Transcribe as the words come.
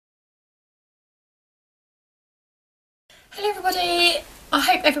Hello everybody, I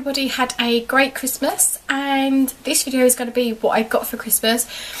hope everybody had a great Christmas, and this video is going to be what I got for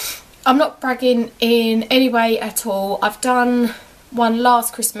Christmas. I'm not bragging in any way at all. I've done one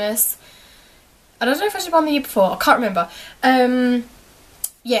last Christmas and I don't know if I did one the year before, I can't remember.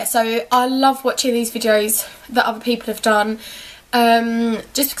 Yeah, so I love watching these videos that other people have done,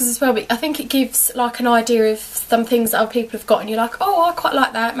 just because as well, I think it gives like an idea of some things that other people have got and you're like, oh, I quite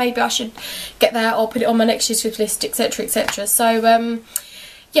like that, maybe I should get that or put it on my next year's list, etc, etc. So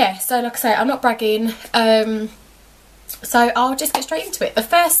yeah, so like I say, I'm not bragging, so I'll just get straight into it. The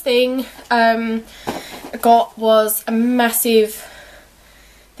first thing I got was a massive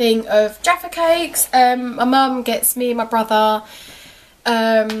thing of Jaffa cakes. My mum gets me and my brother,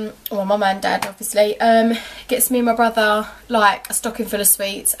 well, my mum and dad obviously, gets me and my brother like a stocking full of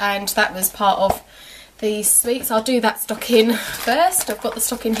sweets, and that was part of the sweets. I'll do that stocking first. I've got the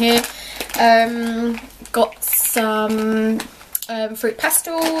stocking here. Got some fruit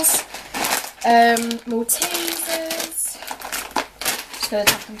pastels, Maltesers, just going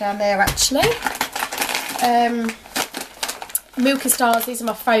to tuck them down there actually, Milky Stars, these are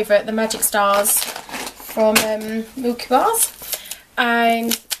my favourite, the Magic Stars from Milky Bars,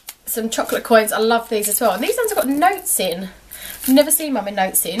 and some chocolate coins. I love these as well, and these ones have got notes in. I've never seen mum in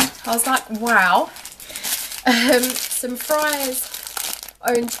notes in. I was like, wow. Some Fry's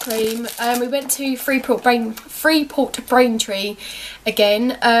orange cream. We went to Freeport to Braintree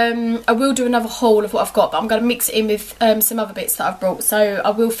again. I will do another haul of what I've got, but I'm going to mix it in with some other bits that I've brought, so I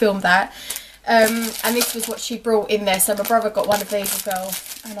will film that. And this was what she brought in there, so my brother got one of these as well,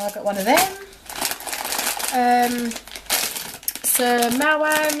 and I got one of them. Some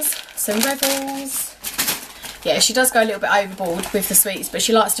Malwams, some Rebels. Yeah, she does go a little bit overboard with the sweets, but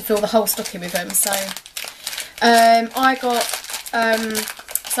she likes to fill the whole stocking with them. So I got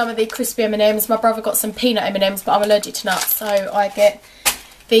some of the crispy M&Ms. My brother got some peanut M&Ms, but I'm allergic to nuts, so I get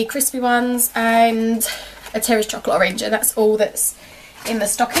the crispy ones and a Terry's chocolate orange, and that's all that's in the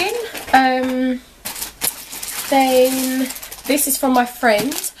stocking. Then this is from my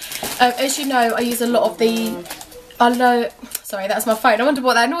friend. As you know, I use a lot of the, sorry, that's my phone. I wondered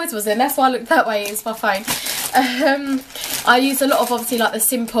what that noise was in. That's why I looked that way. It's my phone. I use a lot of obviously like the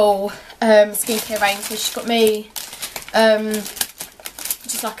simple skincare range. So she's got me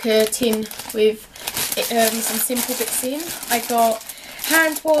just like a tin with some simple bits in. I got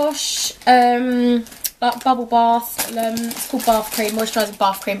hand wash, like bubble bath. It's called bath cream, moisturising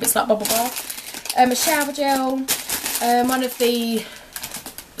bath cream, but it's like bubble bath. A shower gel, one of the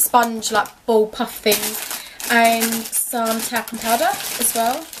sponge like ball puff things, and some talcum powder as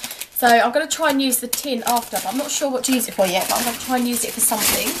well. So I'm going to try and use the tin after, but I'm not sure what to use it for yet, but I'm going to try and use it for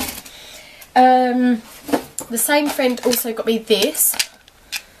something. The same friend also got me this.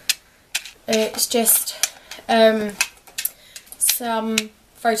 It's just some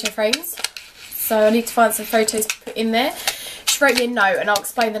photo frames, so I need to find some photos to put in there. She wrote me a note, and I'll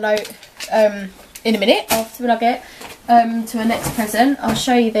explain the note in a minute after when I get to her next present. I'll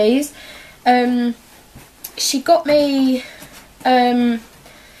show you these. She got me 2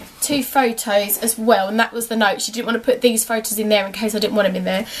 photos as well, and that was the note. She didn't want to put these photos in there in case I didn't want them in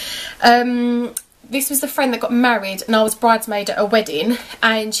there. This was the friend that got married, and I was bridesmaid at a wedding,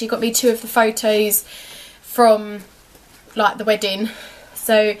 and she got me 2 of the photos from like the wedding.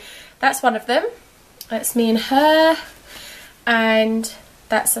 So that's one of them. That's me and her, and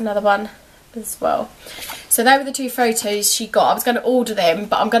that's another one as well. So they were the 2 photos she got. I was going to order them,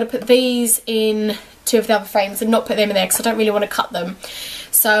 but I'm going to put these in 2 of the other frames and not put them in there because I don't really want to cut them.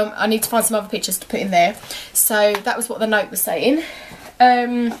 So I need to find some other pictures to put in there. So that was what the note was saying.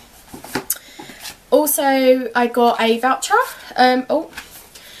 Also, I got a voucher,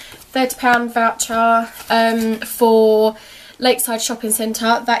 £30 voucher for Lakeside Shopping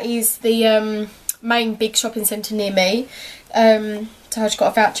Centre. That is the main big shopping centre near me. So I just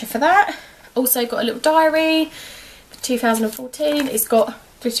got a voucher for that. Also got a little diary for 2014. It's got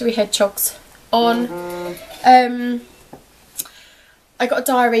glittery hedgehogs on. I got a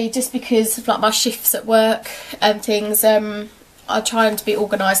diary just because of like my shifts at work and things. I'm trying to be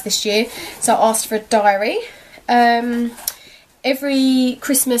organised this year, so I asked for a diary. Every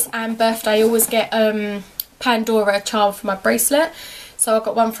Christmas and birthday I always get Pandora charm for my bracelet. So I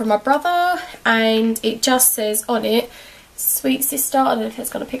got one from my brother, and it just says on it, Sweet Sister. I don't know if it's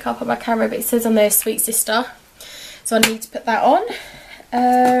going to pick up on my camera, but it says on there, Sweet Sister. So I need to put that on.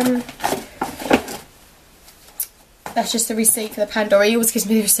 That's just the receipt for the Pandora. He always gives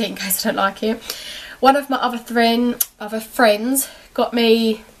me the receipt in case I don't like it. One of my other friends got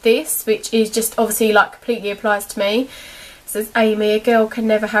me this, which is just obviously like completely applies to me. It says, Amy, a girl can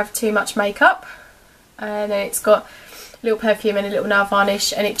never have too much makeup. And then it's got little perfume and a little nail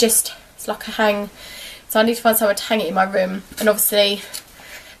varnish, and it's like a hang. So I need to find somewhere to hang it in my room, and obviously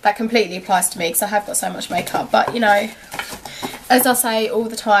that completely applies to me because I have got so much makeup. But you know, as I say all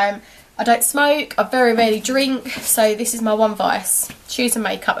the time, I don't smoke, I very rarely drink, so this is my one vice: shoes and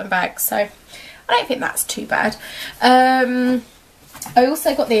makeup and bags. So I don't think that's too bad. I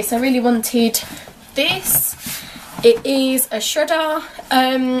also got this. I really wanted this. It is a shredder.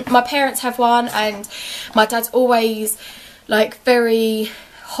 My parents have one, and my dad's always like very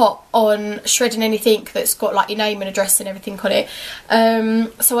hot on shredding anything that's got like your name and address and everything on it.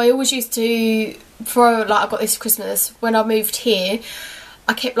 So I always used to throw, like I got this for Christmas when I moved here.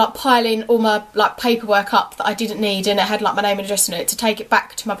 I kept like piling all my like paperwork up that I didn't need, and it had like my name and address on it, to take it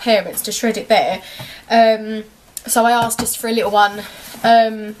back to my parents to shred it there. So I asked just for a little one,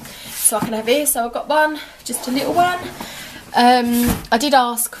 so I can have it. So I got one, just a little one. I did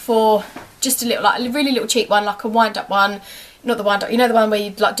ask for just a little, like a really little cheap one, like a wind up one. Not the wind up, you know, the one where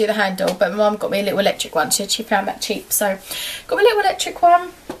you like do the handle, but my mum got me a little electric one. She found that cheap, so got me a little electric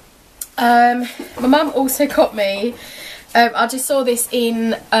one. My mum also got me, I just saw this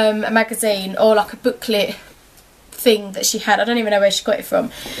in a magazine, or like a booklet thing that she had. I don't even know where she got it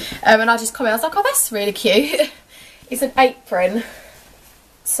from. And I just commented, I was like, oh, that's really cute. It's an apron.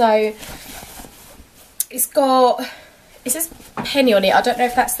 So it's got, it says Penny on it. I don't know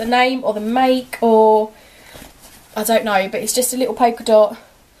if that's the name or the make, or I don't know, but it's just a little polka dot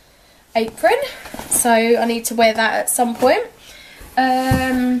apron. So I need to wear that at some point.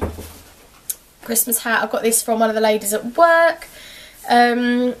 Christmas hat, I got this from one of the ladies at work.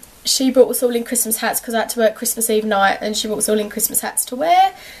 She brought us all in Christmas hats because I had to work Christmas Eve night, and she brought us all in Christmas hats to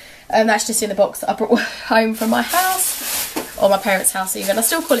wear. That's just in the box that I brought home from my house, or my parents' house even. I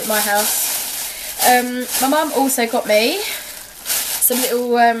still call it my house. My mum also got me some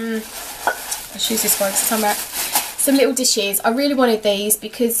little, I'll choose this one somewhere. Some little dishes. I really wanted these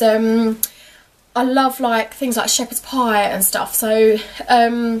because I love like things like shepherd's pie and stuff. So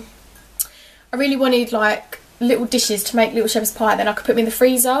I really wanted like little dishes to make little shepherd's pie, then I could put them in the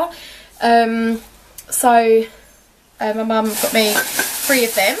freezer. So my mum got me 3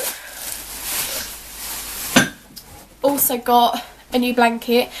 of them. Also got a new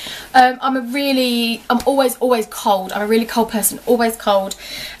blanket. I'm always cold. I'm a really cold person, always cold,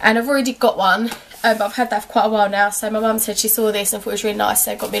 and I've already got one. But I've had that for quite a while now, so my mum said she saw this and thought it was really nice,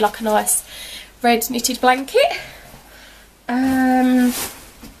 so got me like a nice red knitted blanket.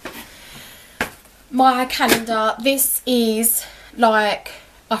 My calendar, this is like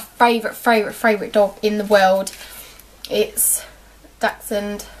my favourite dog in the world. It's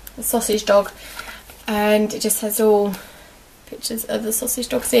Dachshund, the sausage dog, and it just has all pictures of the sausage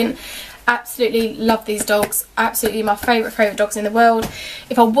dogs in. Absolutely love these dogs, absolutely my favourite dogs in the world.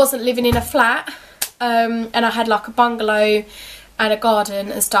 If I wasn't living in a flat, and I had like a bungalow and a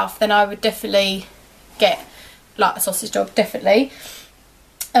garden and stuff, then I would definitely get like a sausage dog, definitely.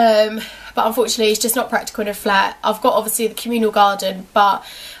 But unfortunately it's just not practical in a flat. I've got obviously the communal garden, but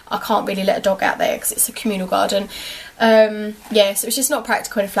I can't really let a dog out there because it's a communal garden. Yeah, so it's just not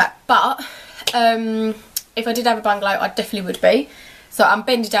practical in a flat. But if I did have a bungalow, I definitely would be. So I'm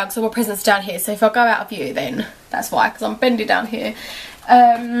bending down because all my presents are down here, so if I go out of view, then that's why, because I'm bending down here.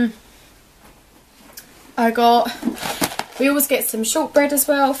 We always get some shortbread as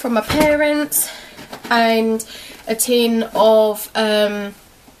well from my parents, and a tin of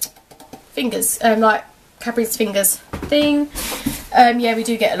fingers, like Cadbury's fingers thing. Yeah, we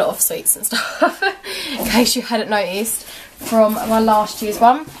do get a lot of sweets and stuff, in case you hadn't noticed from my last year's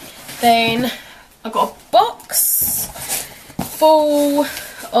one. Then I got a box full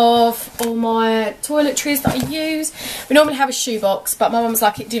of all my toiletries that I use. We normally have a shoe box, but my mum was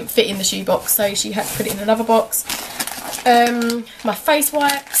like it didn't fit in the shoe box, so she had to put it in another box. My face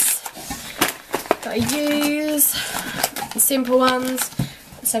wipes that I use, the simple ones.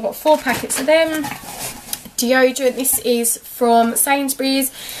 So I've got 4 packets of them. Deodorant, this is from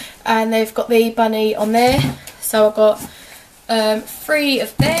Sainsbury's, and they've got the bunny on there. So I've got 3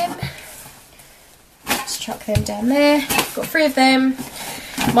 of them. Let's chuck them down there. I've got 3 of them.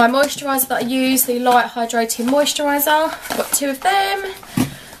 My moisturiser that I use, the light hydrating moisturiser, I've got 2 of them.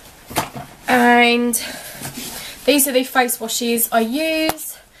 And these are the face washes I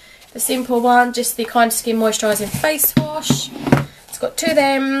use. The simple one, just the Kind Skin moisturising face wash. It's got 2 of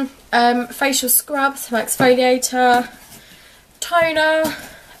them. Facial scrub, so my exfoliator, toner,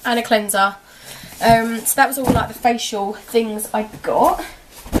 and a cleanser. So that was all like the facial things I got.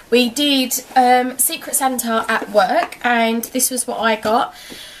 We did Secret Santa at work, and this was what I got.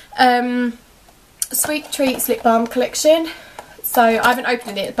 Sweet Treats lip balm collection. So I haven't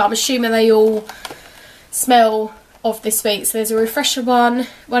opened it, but I'm assuming they all smell of this week. So there's a refresher one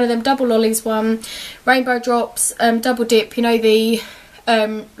of them double lollies one, rainbow drops, double dip, you know, the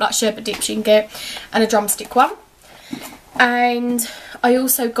like sherbet dips you can get, and a drumstick one. And I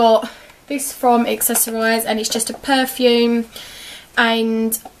also got this from Accessorise, and it's just a perfume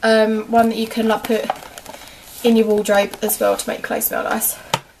and one that you can like put in your wardrobe as well to make your clothes smell nice.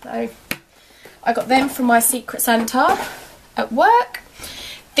 So I got them from my Secret Santa at work.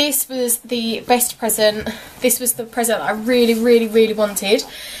 This was the best present. This was the present that I really wanted,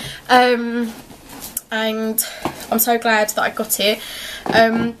 and I'm so glad that I got it.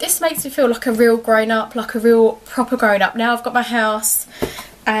 This makes me feel like a real grown up, like a real proper grown up. Now I've got my house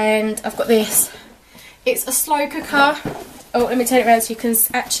and I've got this. It's a slow cooker. Oh, let me turn it around so you can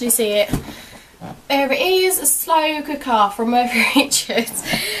actually see it. There it is, a slow cooker from over Richards.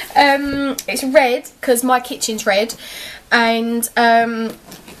 It's red because my kitchen's red, and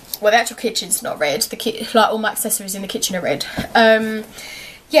well, the actual kitchen's not red. Like all my accessories in the kitchen are red.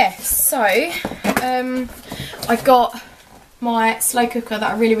 Yeah, so I got my slow cooker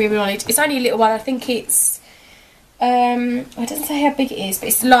that I really wanted. It's only a little one. I think it's it doesn't say how big it is, but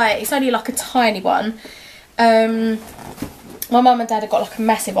it's only like a tiny one. My mum and dad have got like a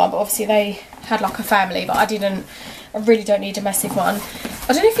massive one, but obviously they had like a family, but I didn't. I really don't need a massive one.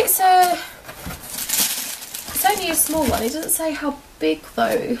 I don't know if it's only a small one. It doesn't say how big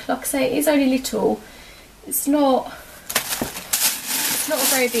though. Like I say, it is only little. It's not a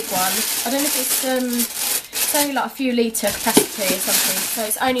very big one. I don't know if it's only like a few litre capacity or something, so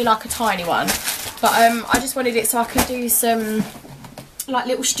it's only like a tiny one. But I just wanted it so I could do some like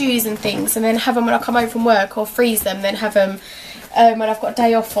little stews and things, and then have them when I come home from work, or freeze them, then have them when I've got a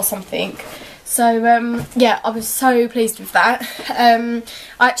day off or something. So yeah, I was so pleased with that. I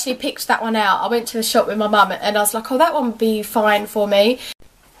actually picked that one out. I went to the shop with my mum and I was like, oh, that one would be fine for me.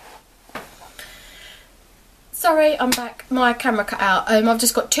 Sorry, I'm back. My camera cut out. I've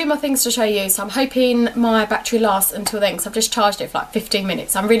just got 2 more things to show you, so I'm hoping my battery lasts until then, because I've just charged it for like 15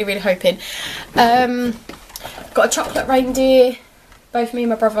 minutes. I'm really hoping. Got a chocolate reindeer. Both me and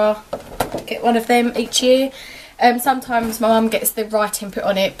my brother get one of them each year. Sometimes my mum gets the writing put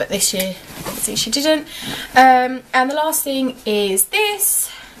on it, but this year obviously she didn't. And the last thing is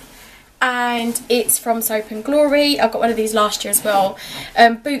this, and it's from Soap and Glory. I got one of these last year as well.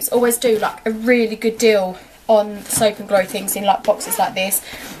 Boots always do like a really good deal on the Soap and Glory things in like boxes like this.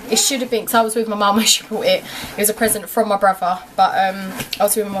 It should have been, because I was with my mum when she bought it. It was a present from my brother, but I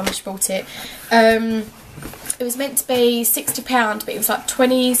was with my mum when she bought it. It was meant to be £60, but it was like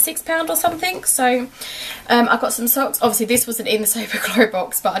 £26 or something. So I got some socks. Obviously this wasn't in the Soap and Glory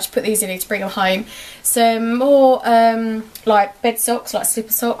box, but I just put these in here to bring them home. Some more like bed socks, like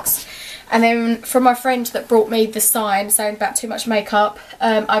slipper socks. And then from my friend that brought me the sign saying about too much makeup,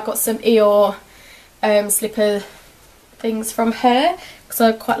 I got some Eeyore slipper things from her, because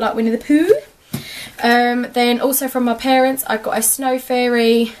I quite like Winnie the Pooh. Then also from my parents, I got a Snow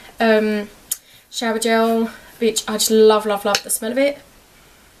Fairy shower gel, which I just love the smell of it.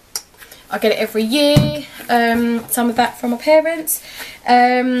 I get it every year. Some of that from my parents.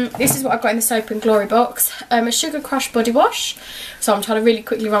 This is what I've got in the Soap and Glory box. A Sugar Crush body wash. So I'm trying to really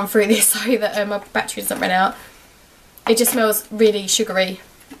quickly run through this so that my battery doesn't run out. It just smells really sugary,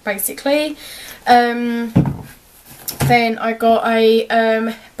 basically. Then I got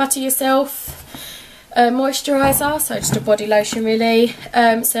a Butter Yourself moisturiser, so just a body lotion really.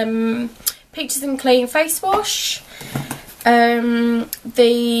 Some Peaches and Clean face wash.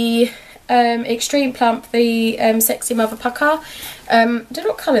 The Extreme Plump, the Sexy Mother Pucker. I don't know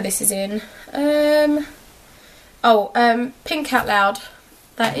what colour this is in. Pink Out Loud,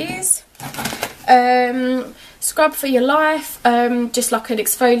 that is. Scrub for Your Life, just like an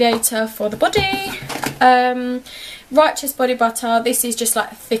exfoliator for the body. Righteous Body Butter, this is just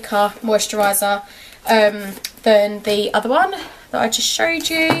like a thicker moisturiser than the other one that I just showed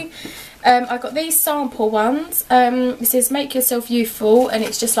you. I got these sample ones. This is Make Yourself Youthful, and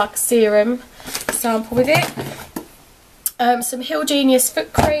it's just like a serum sample with it. Some Hill Genius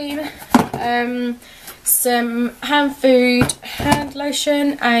foot cream, some Hand Food hand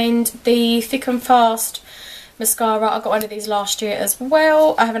lotion, and the Thick and Fast mascara. I got one of these last year as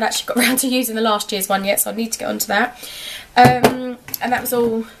well. I haven't actually got around to using the last year's one yet, so I need to get onto that. And that was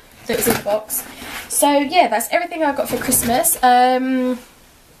all that was in the box. So yeah, that's everything I got for Christmas.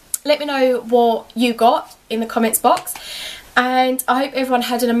 Let me know what you got in the comments box, and I hope everyone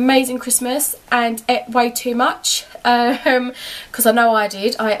had an amazing Christmas and ate way too much, because I know I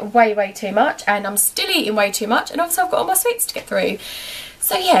did. I ate way too much, and I'm still eating way too much, and also I've got all my sweets to get through.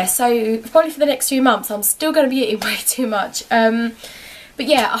 So yeah, so probably for the next few months I'm still going to be eating way too much. But But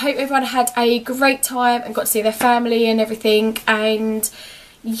yeah, I hope everyone had a great time and got to see their family and everything. And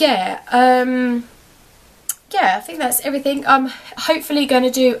yeah, yeah, I think that's everything. I'm hopefully going to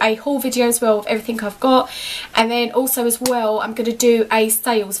do a haul video as well of everything I've got, and then also as well I'm going to do a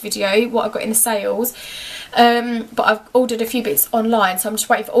sales video, what I've got in the sales. But I've ordered a few bits online, so I'm just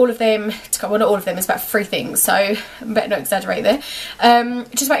waiting for all of them to come. Well, not all of them, it's about 3 things, so I better not exaggerate there.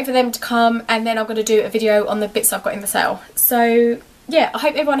 Just waiting for them to come, and then I'm going to do a video on the bits I've got in the sale. So yeah, I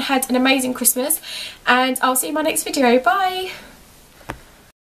hope everyone had an amazing Christmas, and I'll see you in my next video. Bye!